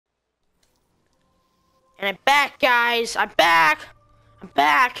And I'm back, guys. I'm back. I'm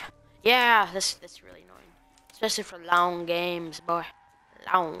back. Yeah, that's really annoying, especially for long games, boy.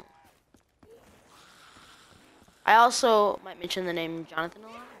 Long. I also might mention the name Jonathan a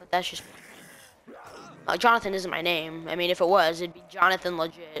lot, but that's just me. Jonathan isn't my name. I mean, if it was, it'd be Jonathan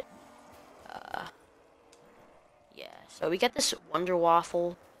Legit. Yeah. So we got this Wonder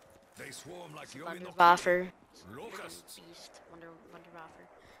Waffle. They swarm like Wonder Waffle. Beast. Wonder Waffle.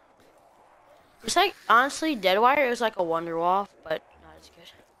 It's like, honestly, Deadwire is like a Wonder Waffle, but not as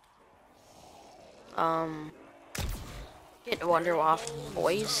good. Get Wonder Waffle,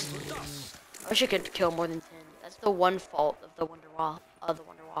 boys. I wish I could kill more than 10. That's the one fault of the Wonder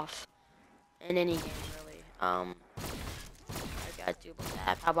Waffle, in any game, really. I've got double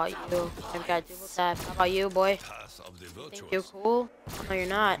tap. How about you? I've got double tap. How about you, boy? You think you're cool? No, you're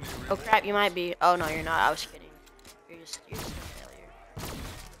not. Oh crap, you might be. Oh no, you're not. I was kidding. You're just a failure.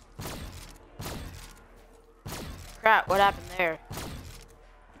 Crap, what happened there?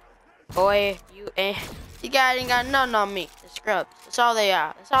 Boy, you guys ain't got nothing on me. The scrubs. That's all they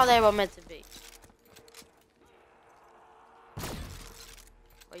are. That's all they were meant to be.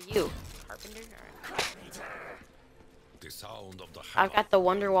 What you? Carpenter? The sound of the I've got the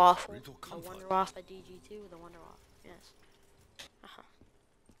Wonder Waffle. The Wonder Waffle DG2. The Wonder Waffle. Yes.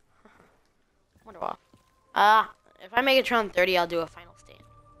 Wonder Waffle. If I make it to round 30, I'll do a final stand.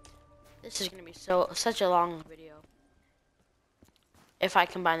 This is gonna be such a long video. If I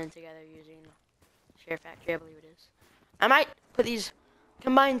combine them together using Share Factory, I believe it is. I might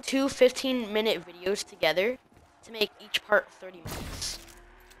combine two 15-minute videos together to make each part 30 minutes.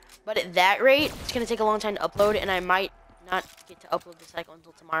 But at that rate, it's gonna take a long time to upload, and I might not get to upload the cycle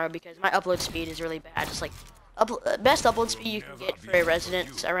until tomorrow because my upload speed is really bad. It's like best upload speed you can get for a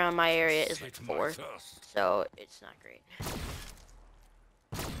resident around my area is like 4, so it's not great.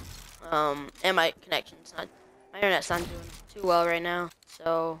 And my internet's not doing too well right now,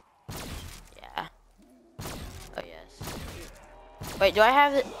 so yeah. Oh yes. Wait, do I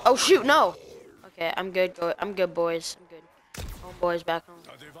have it? Oh shoot, no. Okay, I'm good. I'm good, boys. I'm good. Home boys back home.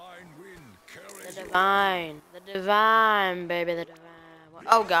 The divine, baby, the divine.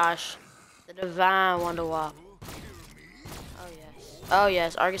 Oh gosh, the divine Wonder Waffle. Oh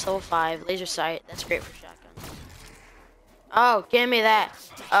yes, Argus level 5, laser sight. That's great for shotgun. Oh, give me that.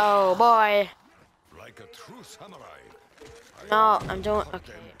 Oh boy. Like a true samurai. No, I'm doing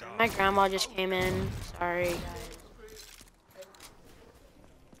okay. My grandma just came in. Sorry, guys.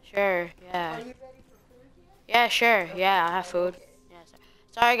 Sure, yeah. Yeah, sure, yeah, I have food. Yeah,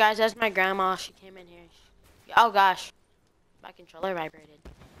 sorry guys, that's my grandma. She came in here. Oh gosh, my controller vibrated.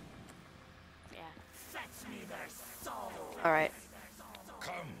 Yeah. All right.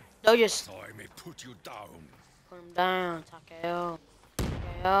 No, just. So I may put you down. Put him down, Takeo.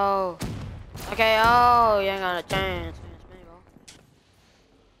 Takeo. Takeo, you ain't got a chance.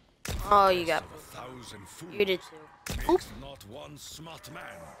 Oh, you got. You did too. Oops. Not one smart man.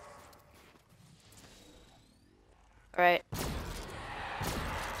 All right.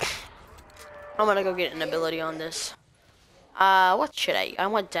 I'm gonna go get an ability on this. What should I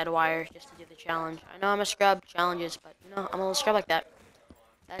want Deadwire just to do the challenge. I know I'm a scrub challenges, but you know I'm a little scrub like that.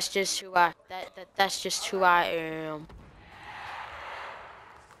 That's just who that's just who I am.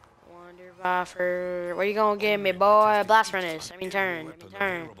 Wonder Waffle, where you gonna get me, boy? Blast furnace. Turn.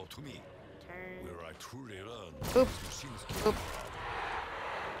 Turn. Oop. Oop.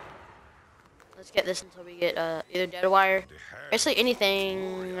 Let's get this until we get either Deadwire. Basically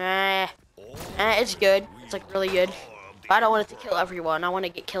anything. It's good. It's like really good. But I don't want it to kill everyone. I want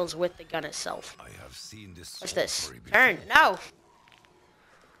to get kills with the gun itself. What's this? Turn. No.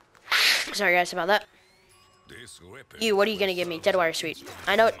 Sorry guys about that. You, what are you gonna give me? Deadwire, sweet.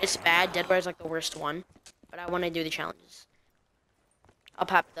 I know it's bad. Deadwire's like the worst one, but I want to do the challenges. I'll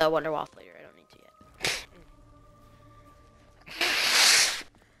pop the Wonder Waffle later. I don't need to yet.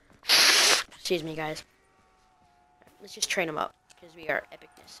 Excuse me, guys. Let's just train them up because we are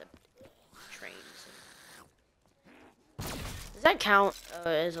epicness of trains. Does that count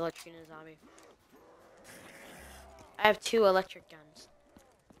as electrocuting a zombie? I have 2 electric guns.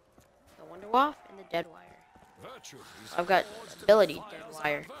 The Wonder Waffle and the Deadwire. I've got ability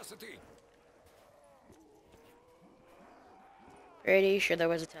Deadwire. Pretty sure there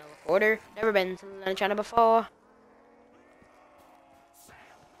was a teleporter. Never been to China before.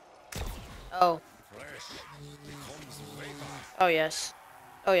 Oh. Oh yes.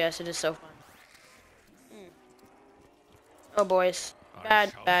 Oh yes, it is so fun. Oh boys.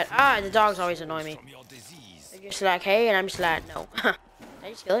 Bad. The dogs always annoy me. They're just like, hey, and I'm just like, no. Did I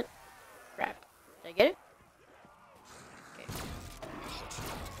just kill it? Crap. Did I get it?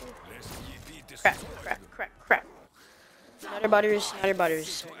 Okay. Nutter butters, nutter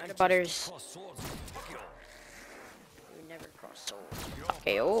butters, nutter butters. Cross swords with Takio. We never cross swords.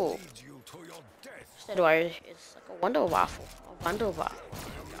 Okay, oh. Lead you to your death. Instead, wire is like a Wonder Waffle. A Wonder Waffle.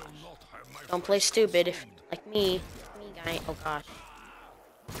 Oh Will gosh. not have my Don't play flesh stupid if, consumed. like me guy. Oh gosh.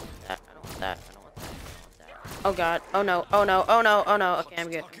 I don't want that. I don't want that. I don't want that. I don't want that. Oh god. Oh no. Oh no. Oh no. Oh no. Okay, I'm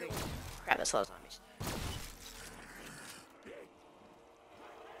good. I'm good. Crap, that's a lot of zombies.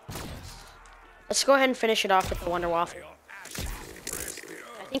 Let's go ahead and finish it off with the Wonder Waffle.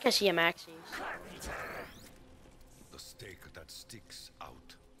 I think I see a Maxis. The stake that sticks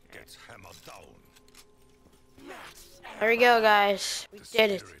out gets hammered down. There we go, guys. We The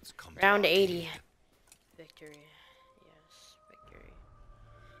did it. spirits come to Round our 80. aid. Victory. Yes, victory.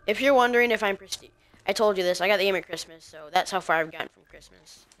 If you're wondering if I'm prestige, I told you this. I got the game at Christmas, so that's how far I've gotten from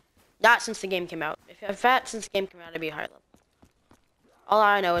Christmas. Not since the game came out. If that since the game came out, I'd be a high level. All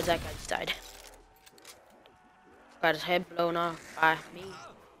I know is that guy just died. Got his head blown off by me.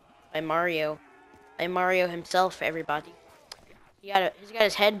 By Mario. By Mario himself, everybody. He's got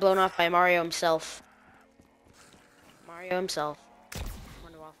his head blown off by Mario himself. Mario himself.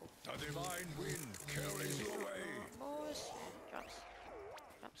 Wonder Waffle. A divine wind carries you away. Boys. Drops.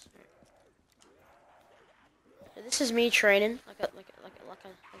 Drops. So this is me training like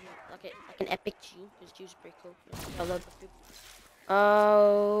an epic G. This G's pretty cool. I love the food.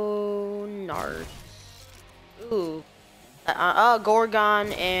 Oh, Nard. Ooh.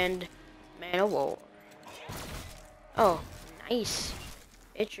 Gorgon and Man of War. Oh, nice.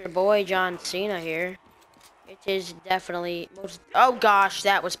 It's your boy John Cena here. It is definitely most. Oh gosh,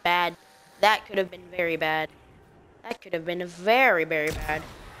 that was bad. That could have been very bad. That could have been very, very bad.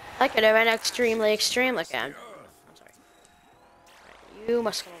 That could have been extremely extreme. Look at him. I'm sorry. Right, you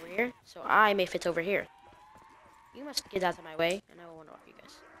must come over here, so I may fit over here. You must get out of my way, and I will wonder off you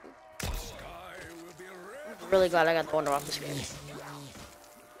guys. The sky will be red. I'm really glad I got the wonder off this game.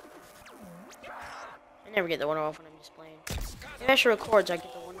 I never get the wonder off when I'm just playing. Maybe I should record so I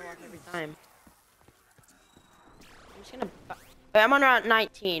get the wonder off every time. I'm just gonna. Wait, I'm on round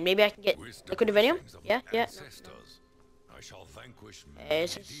 19. Maybe I can get With the liquid divinium. blessings of Yeah, my yeah. ancestors, I shall vanquish Hey, many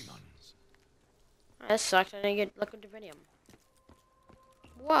it's just- demons. That sucks. I didn't get liquid divinium.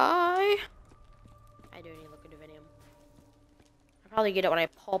 Why? I do need liquid divinium. I'll probably get it when I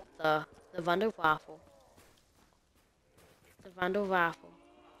pulp the Wonder Waffle. The Wonder Waffle.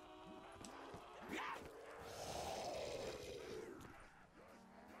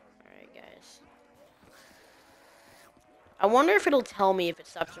 Alright, guys. I wonder if it'll tell me if it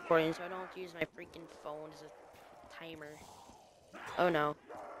stops recording so I don't have to use my freaking phone as a timer. Oh no.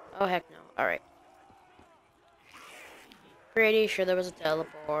 Oh heck no. Alright. Pretty sure there was a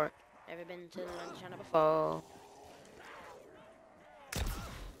teleport. Never been to the Lunch Channel before. Let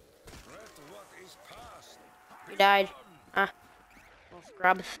what is past You died. Ah. Little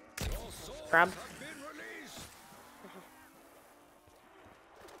scrub. Scrub. have been released.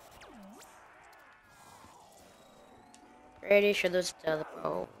 Pretty sure there's a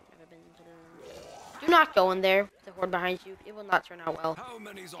teleport. Never been to the Lunch Channel. Do not go in there with the horde behind you. It will not turn out well. How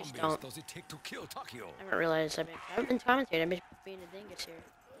many zombies don't. does it take to kill Takio? I haven't realized I haven't been commentating. I've been being a dingus here.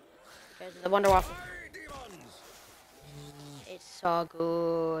 Guys, the Wonder Waffle. Hey, demons! It's so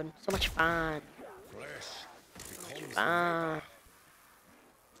good. So much fun. Flesh becomes Fun. vapor.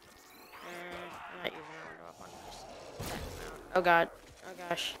 I'm not using the Wonder Waffle. I'm just attacking them out. Oh god. Oh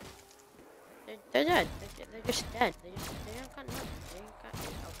gosh. They're dead. They're just dead. They don't got nothing. They ain't got.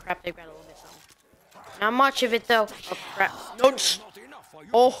 Oh crap! They've got a little bit something. Not much of it though. Oh crap. No. Not enough for you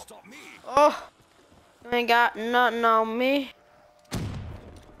Oh. to stop me. Oh. You ain't got nothing on me. Oh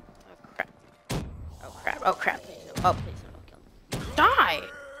crap. Oh crap. Oh crap. Please no. Oh please no. Don't kill me. Die.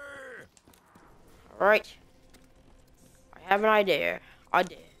 All right. I have an idea.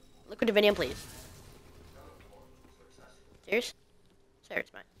 Liquid divinium, please. Serious?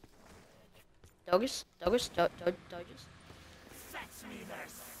 Serious, man. Dogus? Dogus? Dogus? Okay.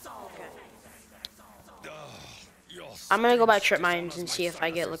 Your I'm gonna go by stench trip mines dishonors and my see if I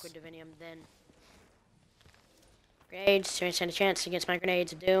get sinuses. liquid divinium then. Grenades, to stand a chance against my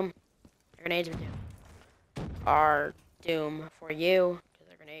grenades of doom. My grenades of doom. Are doom for you, because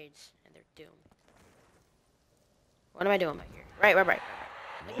they're grenades, and they're doom. What am I doing back here? Right.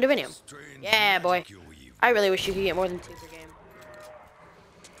 Liquid divinium. Strange Yeah, boy. magic you weave. I really wish you could get more than 2 per game.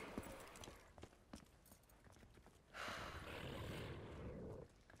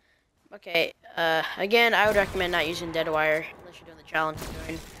 Okay, again, I would recommend not using dead wire unless you're doing the challenge I'm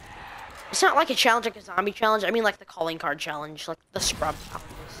doing. It's not like a challenge like a zombie challenge. I mean like the calling card challenge, like the scrub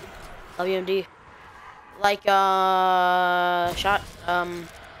challenges. WMD. Like,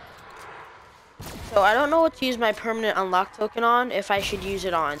 So I don't know what to use my permanent unlock token on. If I should use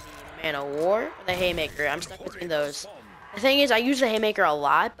it on the Man of War or the Haymaker. I'm stuck between those. The thing is, I use the Haymaker a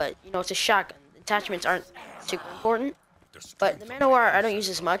lot, but you know it's a shotgun. Attachments aren't super important. But the Man of War I don't use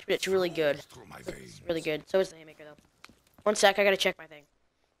as much, but it's really good. It's really good. So is the Haymaker though. One sec, I gotta check my thing.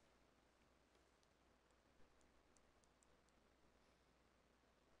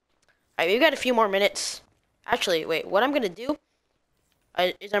 Alright, we've got a few more minutes. Actually, wait, what I'm gonna do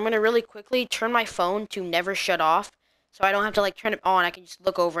is I'm gonna really quickly turn my phone to never shut off, so I don't have to like turn it on. I can just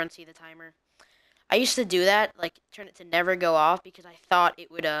look over and see the timer. I used to do that, like turn it to never go off because I thought it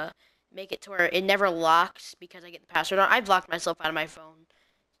would make it to where it never locks because I get the password on. I've locked myself out of my phone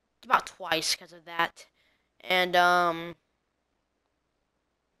about twice because of that, and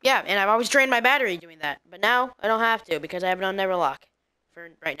yeah, and I've always drained my battery doing that. But now I don't have to because I have it on never lock for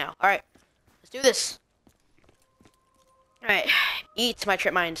right now. All right, let's do this. All right, eat my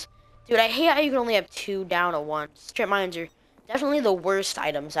trip mines. Dude, I hate how you can only have 2 down at once. Trip mines are definitely the worst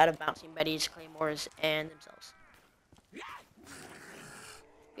items out of bouncing betties, claymores, and themselves. You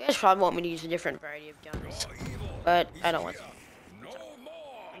guys probably want me to use a different variety of guns, but I don't want to.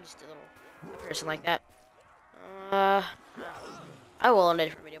 I'm just a little person like that. I will in a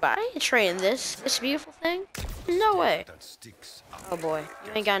different video, but I ain't trading this beautiful thing. No way. Oh boy,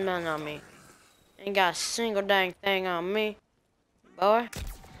 you ain't got nothing on me. Ain't got a single dang thing on me, boy.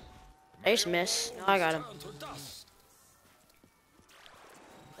 I just miss. No, I got him.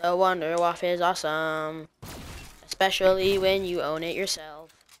 The Wonder Waff is awesome, especially when you own it yourself.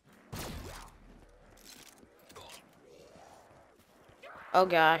 Oh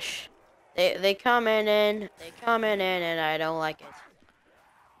gosh, they coming in, and I don't like it.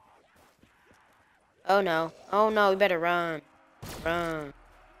 Oh no, we better run, run.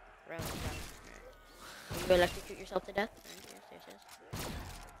 You electrocute yourself to death? Yes.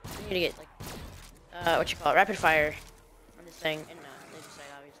 I'm gonna get like, what you call it, rapid fire on this thing, and laser sight,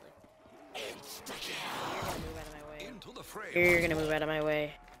 obviously. You're gonna move out of my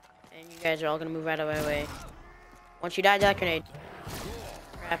way, and you guys are all gonna move out of my way. Once you die, that grenade.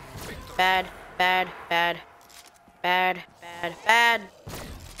 Crap. Bad. You can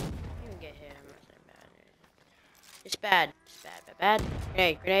get hit. I'm not saying bad. It's bad.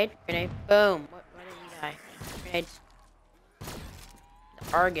 Grenade. Boom. Why didn't you die? Grenades.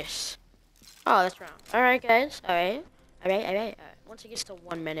 The Argus. Oh, that's wrong. Alright, guys. Alright. Once it gets to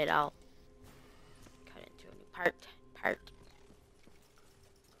 1 minute, I'll cut into a new part.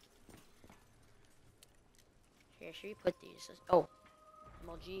 Here, should we put these? Oh.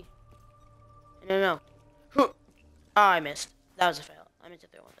 MLG. No. Oh, I missed. That was a fail. I meant to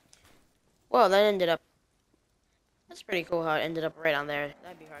throw one. Well, that ended up... That's pretty cool how it ended up right on there.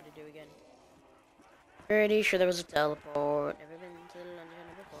 That'd be hard to do again. Pretty sure there was a teleport. Never been to the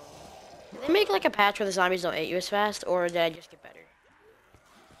dungeon before. Did they make like a patch where the zombies don't hit you as fast, or did I just get better?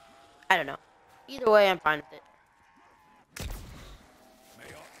 I don't know. Either way, I'm fine with it.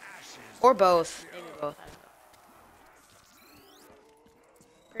 Or both. Maybe both. I don't know.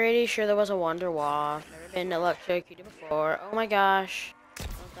 Pretty sure there was a Wonder Waff. Never been electrocuted before. Oh my gosh.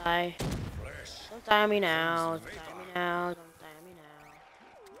 Don't die. Don't die on me now. Alright,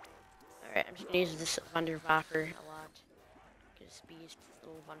 I'm just gonna use this Wonder Waffer a lot. Just be this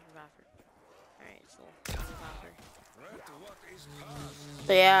little Wonder Waffer. Alright, it's a little Wonder Waffer.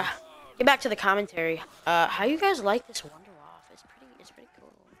 So yeah, get back to the commentary. How you guys like this Wonder Waff? It's pretty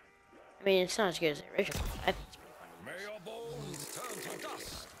cool. I mean, it's not as good as the original. I think it's pretty funny.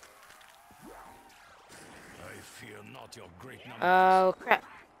 Oh crap.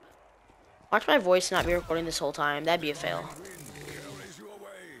 Watch my voice not be recording this whole time. That'd be a fail.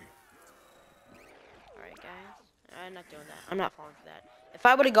 Alright guys. I'm not doing that. I'm not falling for that. If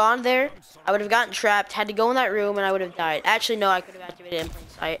I would have gone there, I would have gotten trapped, had to go in that room, and I would have died. Actually, no, I could have activated it in plain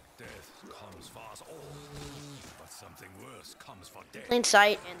sight. Plain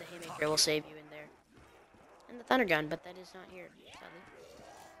sight, and the Haymaker will save you in there. And the Thunder Gun, but that is not here,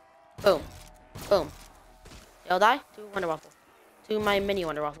 sadly. Boom. Y'all die? 2 Wonder Waffles. 2 my mini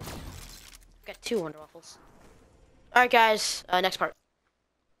Wonder Waffles. Got 2 Wonder Waffles. Alright guys, next part.